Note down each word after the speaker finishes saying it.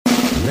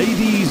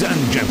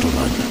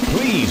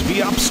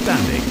be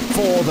upstanding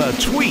for the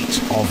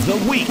tweet of the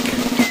week.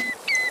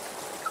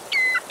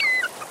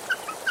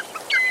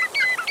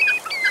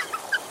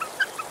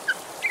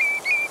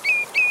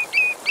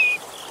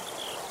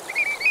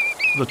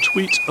 The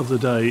tweet of the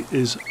day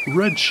is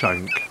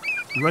redshank.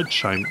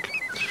 Redshank.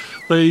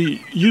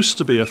 They used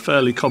to be a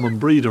fairly common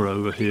breeder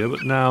over here,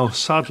 but now,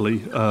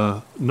 sadly,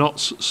 not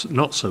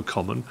so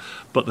common.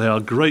 But they are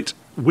great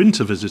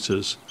winter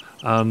visitors,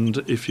 and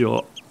if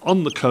you're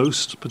on the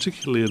coast,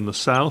 particularly in the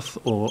south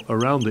or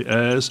around the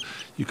Ayres,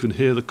 you can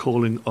hear the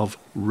calling of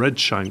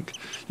redshank.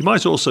 You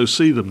might also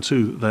see them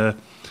too.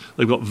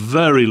 They've got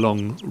very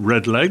long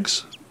red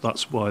legs.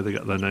 That's why they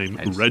get their name,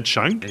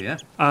 redshank. Yeah.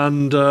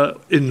 And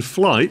in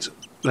flight,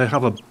 they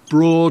have a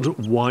broad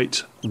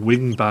white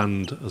wing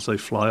band as they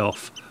fly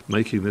off,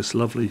 making this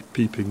lovely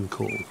peeping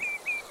call.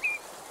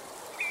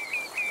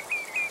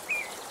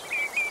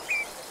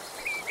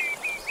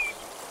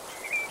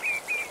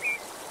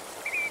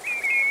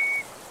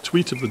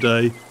 Tweet of the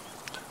day,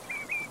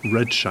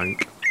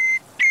 redshank.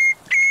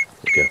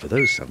 Look out for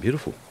those, sound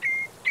beautiful.